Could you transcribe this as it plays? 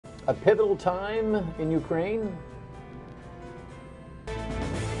A pivotal time in Ukraine.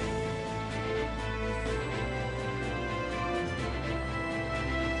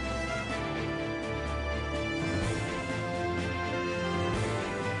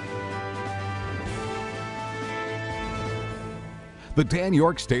 The Dan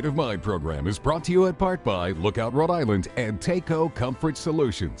Yorke State of Mind program is brought to you in part by Lookout Rhode Island and Takeo Comfort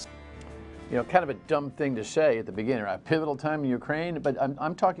Solutions. You know, kind of a dumb thing to say at the beginning, a pivotal time in Ukraine, but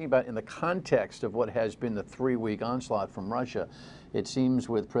I'm talking about in the context of what has been the 3-week onslaught from Russia. It seems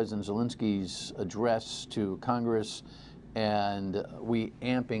with President Zelensky's address to Congress and we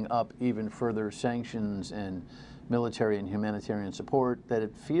amping up even further sanctions and military and humanitarian support, that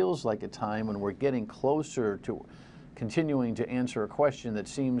it feels like a time when we're getting closer to continuing to answer a question that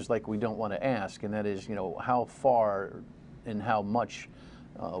seems like we don't want to ask, and that is, you know, how far and how much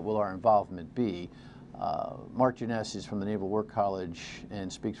will our involvement be? Marc Genest is from the Naval War College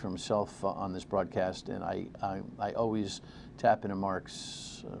and speaks for himself on this broadcast, and I always tap into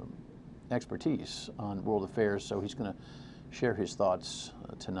Marc's expertise on world affairs, so he's going to share his thoughts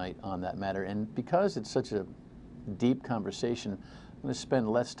tonight on that matter. And because it's such a deep conversation, I'm going to spend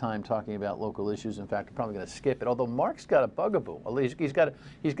less time talking about local issues. In fact, I'm probably going to skip it. Although Marc's got a bugaboo. He's got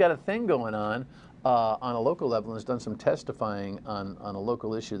a thing going on a local level, and has done some testifying on a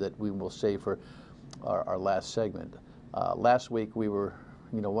local issue that we will save for our last segment. Last week we were,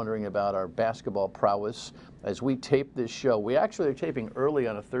 wondering about our basketball prowess. As we tape this show, we actually are taping early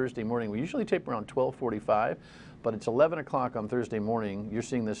on a Thursday morning. We usually tape around 12:45, but it's 11 o'clock on Thursday morning. You're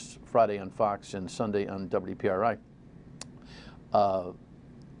seeing this Friday on Fox and Sunday on WPRI.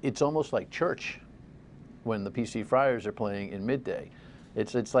 It's almost like church when the PC Friars are playing in midday.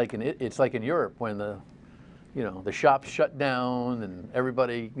 It's like in Europe when the shops shut down and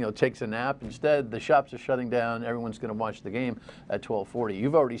everybody takes a nap. Instead, the shops are shutting down. Everyone's going to watch the game at 12:40.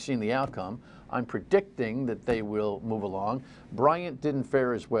 You've already seen the outcome. I'm predicting that they will move along. Bryant didn't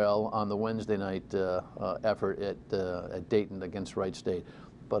fare as well on the Wednesday night effort at Dayton against Wright State,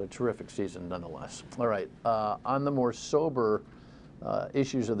 but a terrific season nonetheless. All right, on the more sober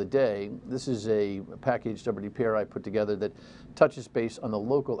issues of the day, this is a package WPRI put together that touches base on the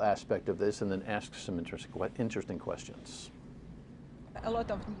local aspect of this and then asks some interesting questions.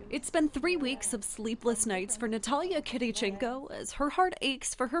 It's been 3 weeks of sleepless nights for Natalia Kirichenko as her heart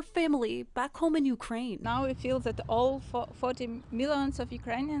aches for her family back home in Ukraine. Now I feel that all 40 millions of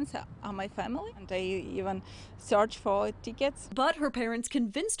Ukrainians are my family, and I even search for tickets. But her parents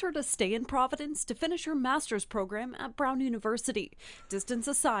convinced her to stay in Providence to finish her master's program at Brown University. Distance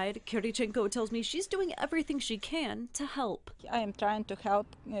aside, Kirichenko tells me she's doing everything she can to help. I am trying to help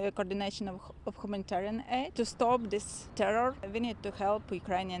coordination of humanitarian aid to stop this terror. We need to help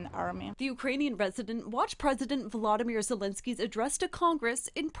Ukrainian army. The Ukrainian resident watched President Volodymyr Zelensky's address to Congress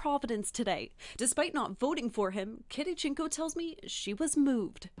in Providence today. Despite not voting for him, Kirichenko tells me she was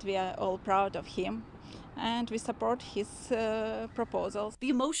moved. We are all proud of him, and we support his proposals. The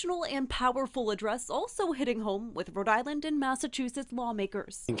emotional and powerful address also hitting home with Rhode Island and Massachusetts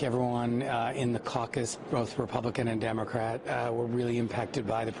lawmakers. I think everyone in the caucus, both Republican and Democrat, were really impacted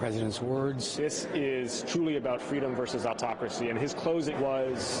by the president's words. This is truly about freedom versus autocracy, and his closing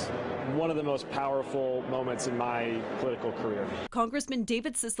was one of the most powerful moments in my political career. Congressman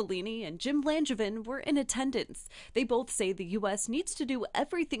David Cicilline and Jim Langevin were in attendance. They both say the U.S. needs to do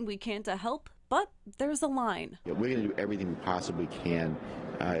everything we can to help, but there's a line. We're going to do everything we possibly can,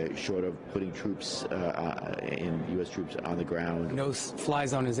 short of putting troops U.S. troops on the ground. No fly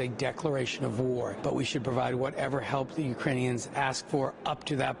zone is a declaration of war, but we should provide whatever help the Ukrainians ask for up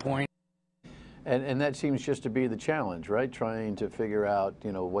to that point. And that seems just to be the challenge, right? Trying to figure out,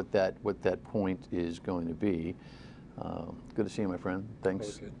 what that point is going to be. Good to see you, my friend.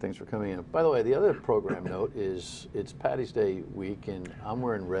 Thanks for coming in. By the way, the other program note is it's Paddy's Day week, and I'm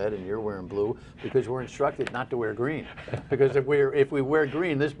wearing red and you're wearing blue because we're instructed not to wear green. Because if we wear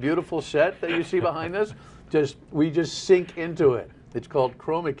green, this beautiful set that you see behind us, we just sink into it. It's called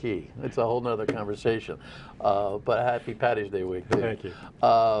chroma key. It's a whole nother conversation. But happy Paddy's Day week. Thank you.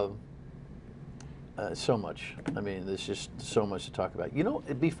 So much. I mean, there's just so much to talk about.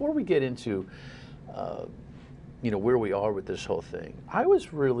 Before we get into where we are with this whole thing, I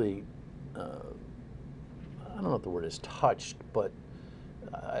was really, I don't know if the word is touched, but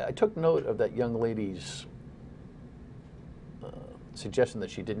I took note of that young lady's suggestion that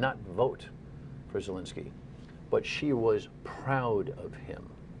she did not vote for Zelensky, but she was proud of him.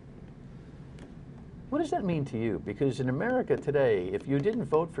 What does that mean to you? Because in America today, if you didn't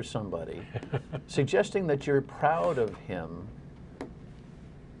vote for somebody, suggesting that you're proud of him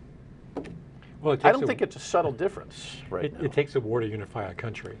Well, I don't think it's a subtle difference right now. It takes a war to unify a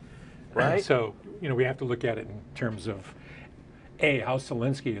country. Right. So, we have to look at it in terms of, A, how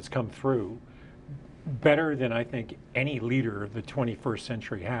Zelensky has come through better than I think any leader of the 21st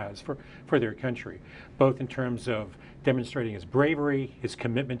century has for their country, both in terms of demonstrating his bravery, his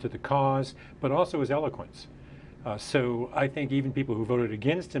commitment to the cause, but also his eloquence. So I think even people who voted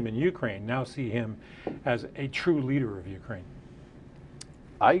against him in Ukraine now see him as a true leader of Ukraine.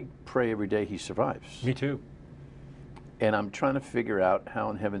 I pray every day he survives. Me too. And I'm trying to figure out how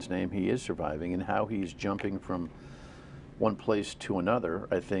in heaven's name he is surviving and how he's jumping from one place to another.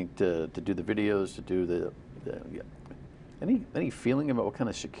 I think to do the videos, to do any feeling about what kind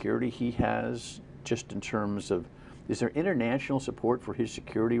of security he has, just in terms of, is there international support for his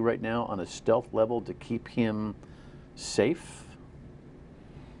security right now on a stealth level to keep him safe?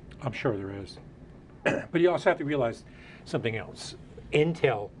 I'm sure there is. But you also have to realize something else.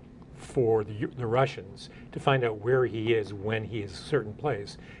 Intel for the Russians to find out where he is when he is a certain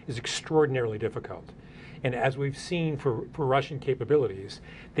place is extraordinarily difficult. And as we've seen for Russian capabilities,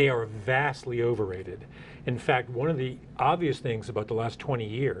 they are vastly overrated. In fact, one of the obvious things about the last 20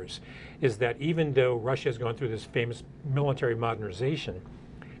 years is that even though Russia has gone through this famous military modernization,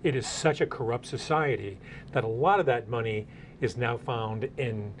 it is such a corrupt society that a lot of that money is now found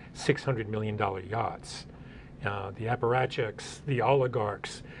in $600 million yachts. The apparatchiks, the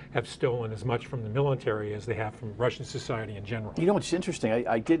oligarchs have stolen as much from the military as they have from Russian society in general. You know what's interesting?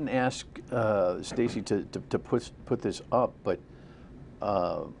 I didn't ask Stacy to put this up, but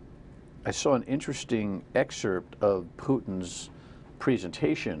I saw an interesting excerpt of Putin's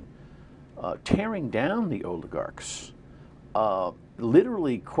presentation tearing down the oligarchs,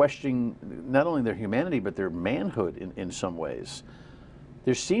 literally questioning not only their humanity but their manhood in some ways.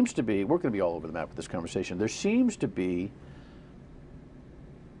 There seems to be, we're going to be all over the map with this conversation, there seems to be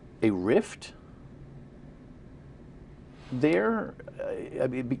a rift there. I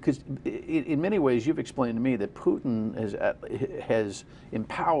mean, because in many ways you've explained to me that Putin has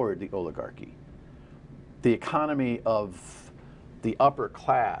empowered the oligarchy, the economy of the upper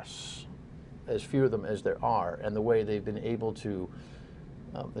class, as few of them as there are, and the way they've been able to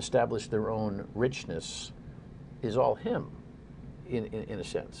establish their own richness is all him. In a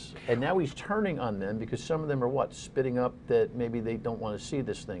sense. And now he's turning on them because some of them are spitting up that maybe they don't want to see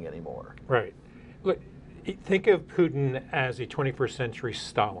this thing anymore. Right. Look, think of Putin as a 21st century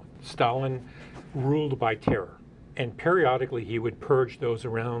Stalin. Stalin ruled by terror, and periodically he would purge those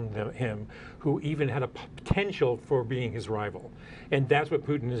around him who even had a potential for being his rival. And that's what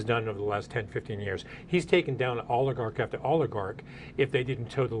Putin has done over the last 10, 15 years. He's taken down oligarch after oligarch if they didn't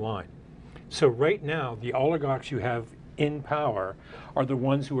toe the line. So right now, the oligarchs you have in power are the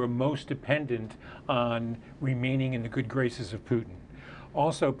ones who are most dependent on remaining in the good graces of Putin.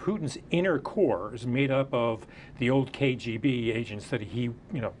 Also, Putin's inner core is made up of the old KGB agents that he,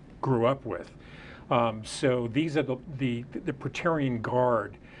 grew up with. So these are the Praetorian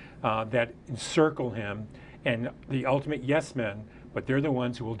Guard that encircle him, and the ultimate yes men, but they're the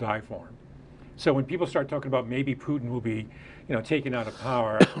ones who will die for him. So when people start talking about maybe Putin will be, taken out of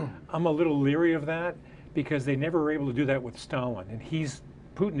power, I'm a little leery of that, because they never were able to do that with Stalin. And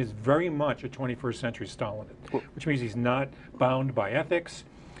Putin is very much a 21st century Stalinist, which means he's not bound by ethics.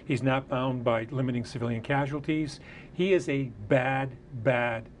 He's not bound by limiting civilian casualties. He is a bad,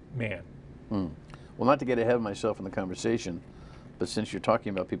 bad man. Well, not to get ahead of myself in the conversation, but since you're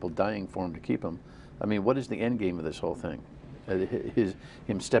talking about people dying for him to keep him, I mean, what is the end game of this whole thing?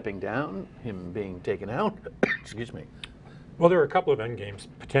 Him stepping down, him being taken out? Excuse me. Well, there are a couple of end games,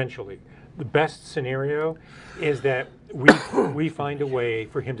 potentially. The best scenario is that we find a way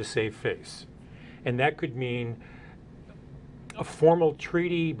for him to save face. And that could mean a formal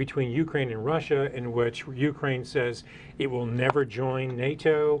treaty between Ukraine and Russia in which Ukraine says it will never join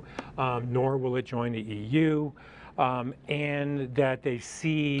NATO, nor will it join the EU, and that they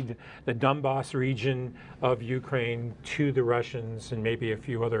cede the Donbass region of Ukraine to the Russians and maybe a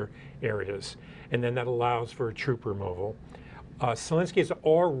few other areas. And then that allows for a troop removal. Zelensky has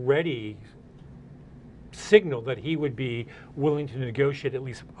already signaled that he would be willing to negotiate at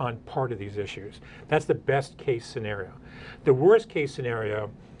least on part of these issues. That's the best case scenario. The worst case scenario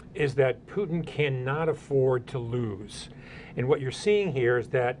is that Putin cannot afford to lose. And what you're seeing here is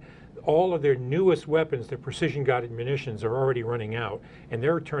that all of their newest weapons, their precision-guided munitions, are already running out, and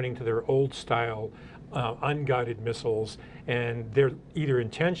they're turning to their old-style unguided missiles, and they're either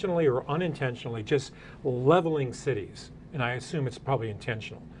intentionally or unintentionally just leveling cities. And I assume it's probably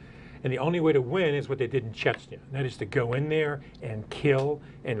intentional. And the only way to win is what they did in Chechnya. That is to go in there and kill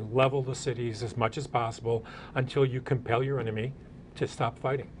and level the cities as much as possible until you compel your enemy to stop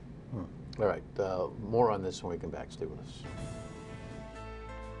fighting. All right, more on this when we come back. Stay with us.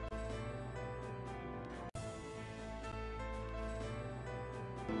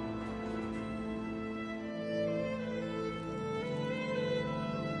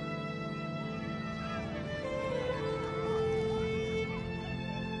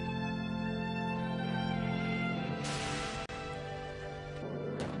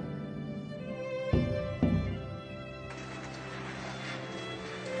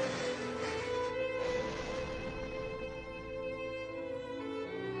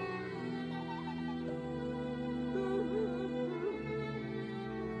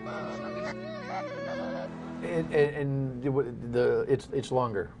 And it's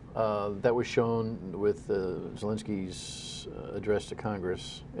longer. That was shown with Zelensky's address to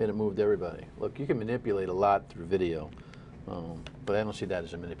Congress, and it moved everybody. Look, you can manipulate a lot through video, but I don't see that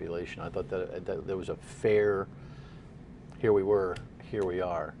as a manipulation. I thought that there was a fair, here we were, here we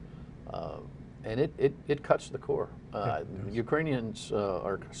are, and it cuts to the core. Ukrainians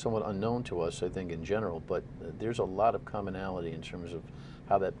are somewhat unknown to us, I think, in general, but there's a lot of commonality in terms of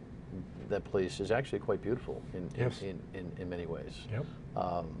how that place is actually quite beautiful in many ways. Yep.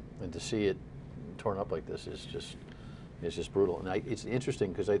 And to see it torn up like this is just brutal. And it's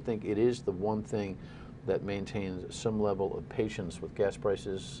interesting because I think it is the one thing that maintains some level of patience with gas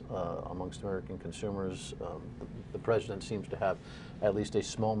prices amongst American consumers. The president seems to have at least a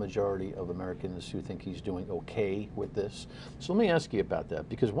small majority of Americans who think he's doing okay with this. So let me ask you about that,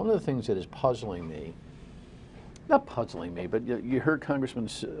 because one of the things that is puzzling me, not puzzling me, but you heard Congressman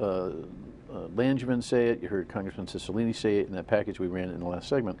Langevin say it, you heard Congressman Cicilline say it in that package we ran in the last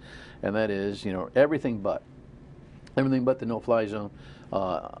segment, and that is, everything but the no-fly zone,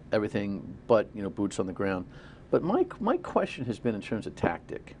 everything but, boots on the ground. But my question has been in terms of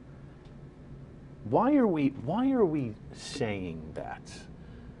tactic. Why are we saying that?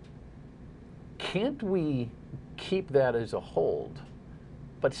 Can't we keep that as a hold,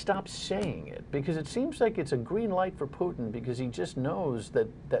 but stop saying it? Because it seems like it's a green light for Putin, because he just knows that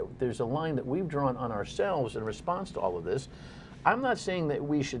there's a line that we've drawn on ourselves in response to all of this. I'm not saying that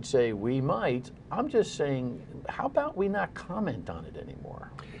we should say we might. I'm just saying, how about we not comment on it anymore?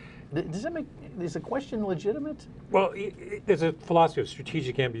 Is the question legitimate? Well, there's a philosophy of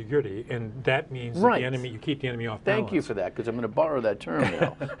strategic ambiguity, and that means that the enemy, you keep the enemy off balance. Thank you for that, because I'm going to borrow that term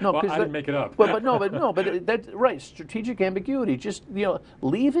now. No, well, I didn't make it up. But that's right. Strategic ambiguity. Just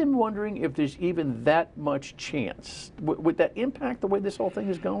leave him wondering if there's even that much chance. Would that impact the way this whole thing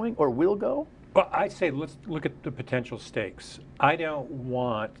is going, or will go? Well, I'd say let's look at the potential stakes. I don't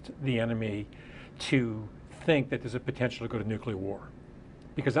want the enemy to think that there's a potential to go to nuclear war,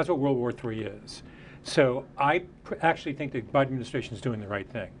 because that's what World War III is. So I actually think the Biden administration is doing the right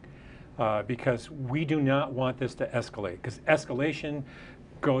thing, because we do not want this to escalate, because escalation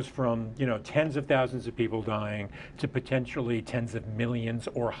goes from tens of thousands of people dying to potentially tens of millions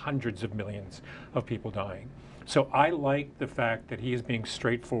or hundreds of millions of people dying. So I like the fact that he is being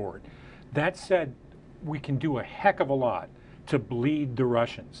straightforward. That said, we can do a heck of a lot to bleed the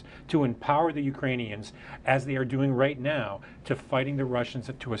Russians, to empower the Ukrainians, as they are doing right now, to fighting the Russians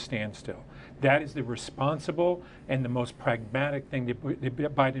to a standstill. That is the responsible and the most pragmatic thing the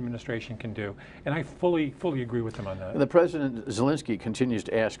Biden administration can do. And I fully agree with him on that. The President Zelensky continues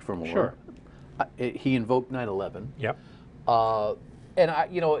to ask for more. Sure. He invoked 9/11. Yep. And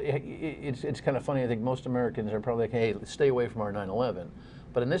it's kind of funny. I think most Americans are probably like, hey, stay away from our 9/11.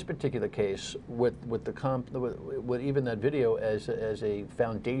 But in this particular case, with even that video as a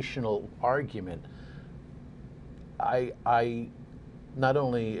foundational argument, I not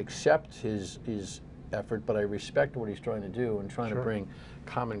only accept his effort, but I respect what he's trying to do and trying to bring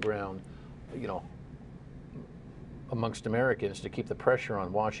common ground, amongst Americans to keep the pressure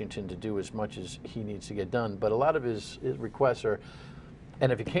on Washington to do as much as he needs to get done. But a lot of his requests are, and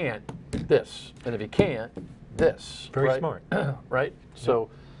if you can't, this, and if you can't, this. Very smart. Right? So,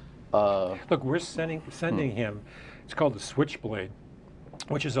 look, we're sending him, it's called the Switchblade,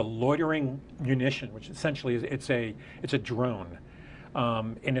 which is a loitering munition, which essentially is it's a drone.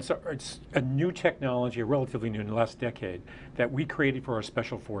 And it's a new technology, a relatively new in the last decade, that we created for our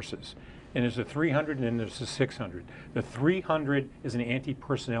special forces. And there's a 300 and then there's a 600. The 300 is an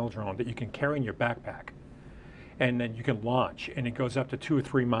anti-personnel drone that you can carry in your backpack. And then you can launch, and it goes up to 2 or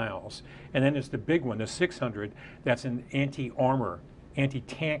 3 miles. And then there's the big one, the 600, that's an anti-armor,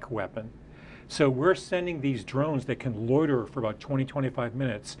 anti-tank weapon. So we're sending these drones that can loiter for about 20, 25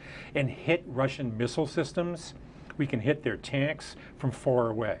 minutes and hit Russian missile systems. We can hit their tanks from far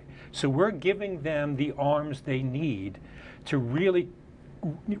away. So we're giving them the arms they need to really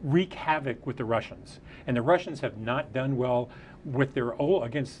wreak havoc with the Russians. And the Russians have not done well with their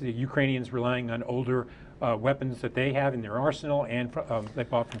against the Ukrainians relying on older weapons that they have in their arsenal and they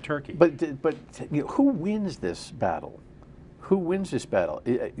bought from Turkey. But you know, who wins this battle? Who wins this battle?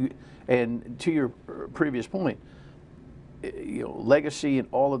 And to your previous point, you know, legacy and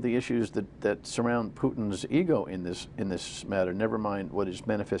all of the issues that surround Putin's ego in this matter. Never mind what his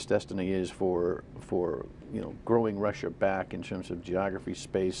manifest destiny is for you know, growing Russia back in terms of geography,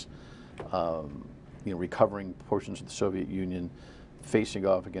 space, you know, recovering portions of the Soviet Union, facing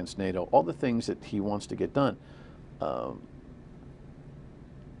off against NATO, all the things that he wants to get done.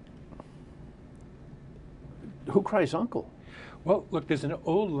 Who cries uncle? Well, look, there's an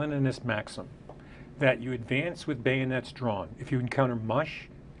old Leninist maxim that you advance with bayonets drawn. If you encounter mush,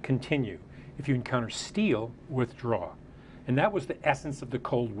 continue. If you encounter steel, withdraw. And that was the essence of the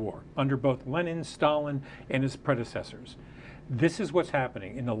Cold War under both Lenin, Stalin, and his predecessors. This is what's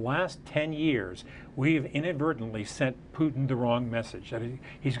happening. In the last 10 years, we have inadvertently sent Putin the wrong message, that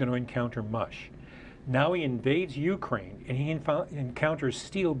he's going to encounter mush. Now he invades Ukraine, and he encounters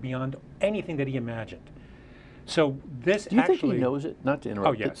steel beyond anything that he imagined. So this Do you think he knows it? Not to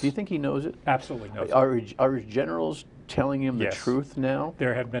interrupt. Oh, yes. Do you think he knows it? Absolutely knows it. Are his generals telling him the Yes. truth now?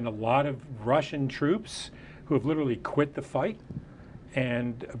 There have been a lot of Russian troops who have literally quit the fight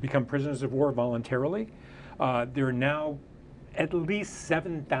and become prisoners of war voluntarily. There are now at least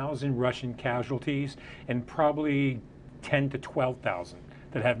 7,000 Russian casualties and probably 10 to 12,000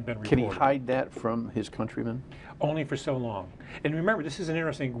 that haven't been reported. Can he hide that from his countrymen? Only for so long. And remember, this is an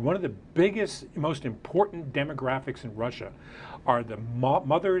interesting, one of the biggest, most important demographics in Russia are the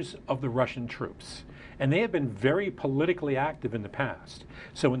mothers of the Russian troops. And they have been very politically active in the past.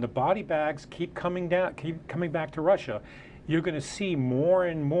 So when the body bags keep coming back to Russia, you're going to see more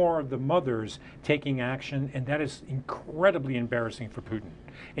and more of the mothers taking action, and that is incredibly embarrassing for Putin.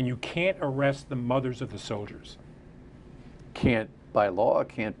 And you can't arrest the mothers of the soldiers. Can't by law,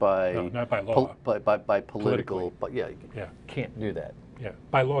 can't by... No, not by law. By political... But yeah, Yeah. can't do that. Yeah,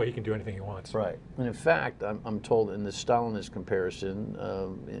 by law he can do anything he wants. Right. And in fact, I'm told in the Stalinist comparison,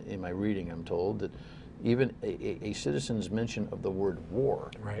 in my reading, I'm told that even a citizen's mention of the word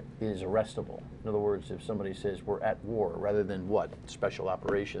war is arrestable. In other words, if somebody says we're at war, rather than what? Special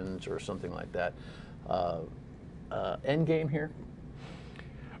operations or something like that. End game here?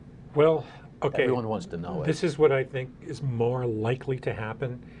 Well, okay. Everyone wants to know it. This is what I think is more likely to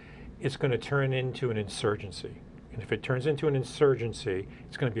happen. It's going to turn into an insurgency. And if it turns into an insurgency,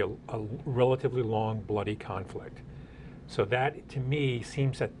 it's going to be a relatively long, bloody conflict. So that, to me,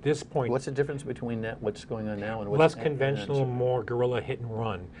 seems at this point... What's the difference between that, what's going on now and what's... Less conventional, more guerrilla hit and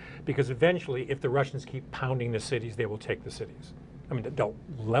run. Because eventually, if the Russians keep pounding the cities, they will take the cities. I mean, they'll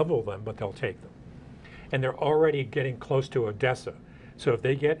level them, but they'll take them. And they're already getting close to Odessa. So if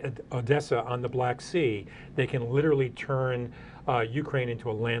they get Odessa on the Black Sea, they can literally turn Ukraine into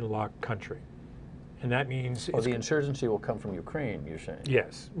a landlocked country. And that means... Oh, the insurgency will come from Ukraine, you're saying?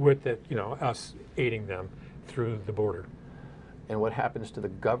 Yes, with the, us aiding them through the border. And what happens to the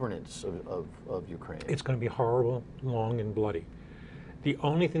governance of Ukraine? It's going to be horrible, long, and bloody. The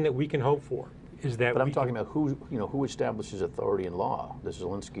only thing that we can hope for is that... But I'm talking about who establishes authority and law. Does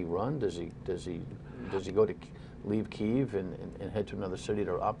Zelensky run? Does he go to leave Kyiv and head to another city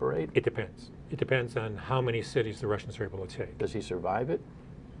to operate? It depends. It depends on how many cities the Russians are able to take. Does he survive it?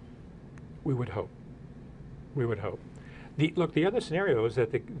 We would hope. We would hope. Look, the other scenario is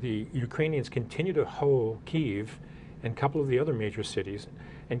that the Ukrainians continue to hold Kyiv and a couple of the other major cities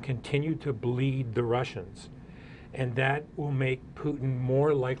and continue to bleed the Russians. And that will make Putin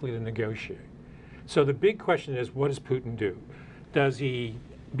more likely to negotiate. So the big question is, what does Putin do? Does he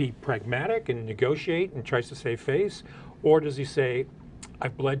be pragmatic and negotiate and tries to save face? Or does he say,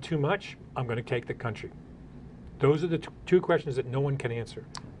 I've bled too much, I'm going to take the country? Those are the two questions that no one can answer.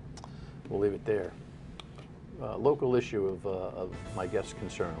 We'll leave it there. Local issue of my guest's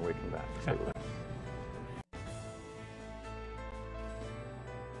concern when we come back.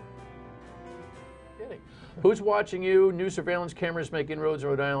 Who's watching you? New surveillance cameras make inroads in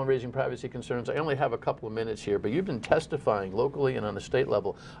Rhode Island, raising privacy concerns. I only have a couple of minutes here, but you've been testifying locally and on the state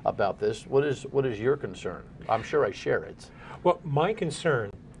level about this. What is your concern? I'm sure I share it. Well, my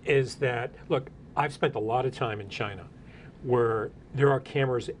concern is that, look, I've spent a lot of time in China where there are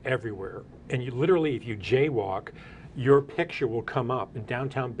cameras everywhere. And you literally, if you jaywalk, your picture will come up in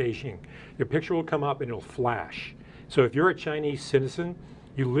downtown Beijing. Your picture will come up and it'll flash. So if you're a Chinese citizen,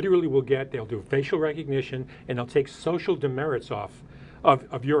 you literally will they'll do facial recognition and they'll take social demerits off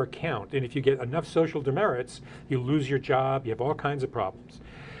of your account. And if you get enough social demerits, you lose your job, you have all kinds of problems.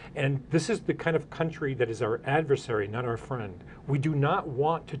 And this is the kind of country that is our adversary, not our friend. We do not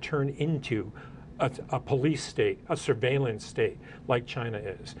want to turn into a police state, a surveillance state like China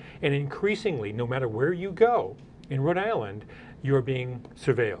is. And increasingly, no matter where you go in Rhode Island, you're being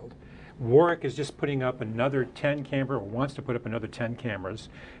surveilled. Warwick is just putting up another 10 camera, or wants to put up another 10 cameras,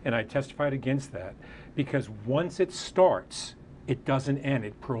 and I testified against that because once it starts, it doesn't end,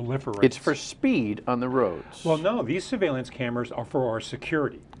 it proliferates. It's for speed on the roads. Well, no, these surveillance cameras are for our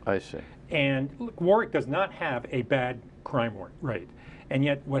security. I see. And look, Warwick does not have a bad crime rate. And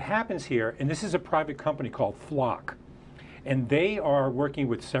yet what happens here, and this is a private company called Flock, and they are working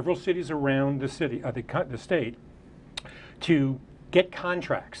with several cities around the city, the state, to get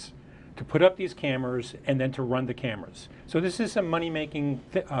contracts to put up these cameras and then to run the cameras. So this is a money-making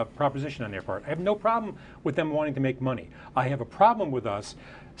proposition on their part. I have no problem with them wanting to make money. I have a problem with us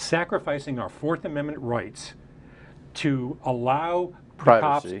sacrificing our Fourth Amendment rights to allow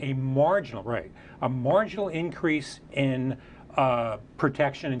cops a marginal increase in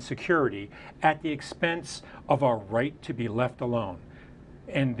protection and security at the expense of our right to be left alone.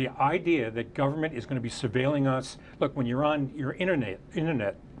 And the idea that government is going to be surveilling us, look, when you're on your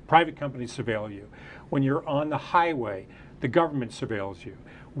internet, private companies surveil you. When you're on the highway, the government surveils you.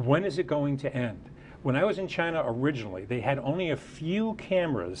 When is it going to end? When I was in China originally, they had only a few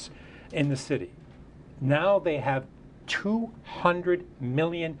cameras in the city. Now they have 200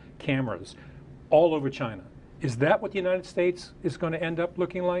 million cameras all over China. Is that what the United States is going to end up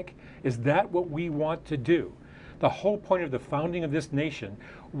looking like? Is that what we want to do? The whole point of the founding of this nation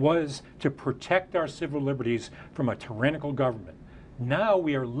was to protect our civil liberties from a tyrannical government. Now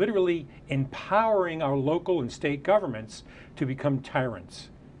we are literally empowering our local and state governments to become tyrants.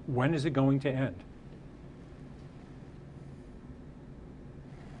 When is it going to end?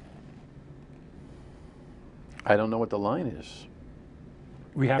 I don't know what the line is.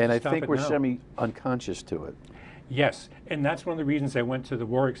 We have and to I stop think it we're now. semi-unconscious to it. Yes, and that's one of the reasons I went to the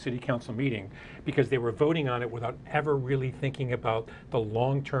Warwick City Council meeting, because they were voting on it without ever really thinking about the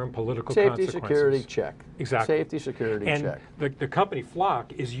long-term political consequences. Safety, security, check. Exactly. Safety, security, and check. The company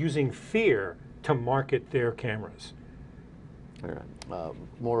Flock is using fear to market their cameras. All right.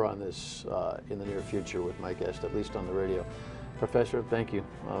 More on this in the near future with my guest, at least on the radio. Professor, thank you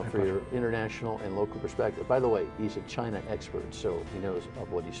for your international and local perspective. By the way, he's a China expert, so he knows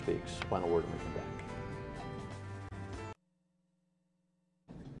of what he speaks. Final word when we come back.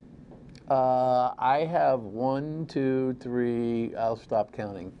 I have 1, 2, 3, I'll stop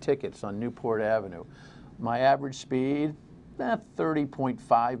counting, tickets on Newport Avenue. My average speed,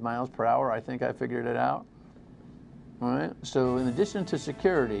 30.5 miles per hour. I think I figured it out. All right, so in addition to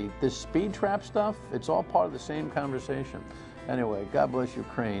security, this speed trap stuff, it's all part of the same conversation. Anyway, God bless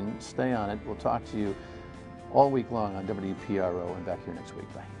Ukraine. Stay on it. We'll talk to you all week long on WPRO and back here next week.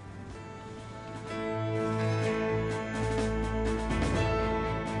 Bye.